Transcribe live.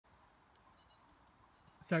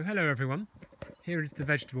So hello everyone, here is the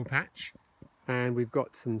vegetable patch and we've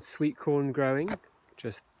got some sweet corn growing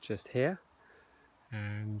just here,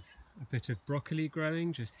 and a bit of broccoli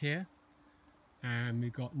growing just here, and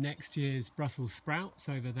we've got next year's Brussels sprouts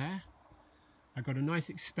over there. I've got a nice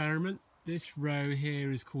experiment. This row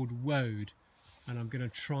here is called woad, and I'm going to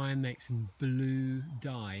try and make some blue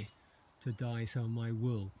dye to dye some of my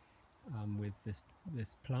wool with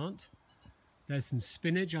this plant. There's some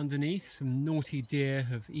spinach underneath. Some naughty deer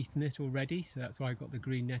have eaten it already, so that's why I got the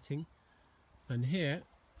green netting. And here,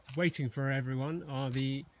 it's waiting for everyone, are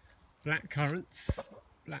the black currants,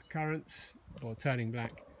 or turning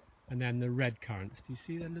black, and then the red currants. Do you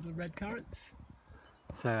see the little red currants?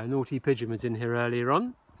 So a naughty pigeon was in here earlier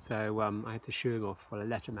on, so I had to shoo him off while I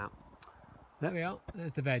let him out. There we are,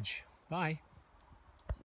 there's the veg. Bye.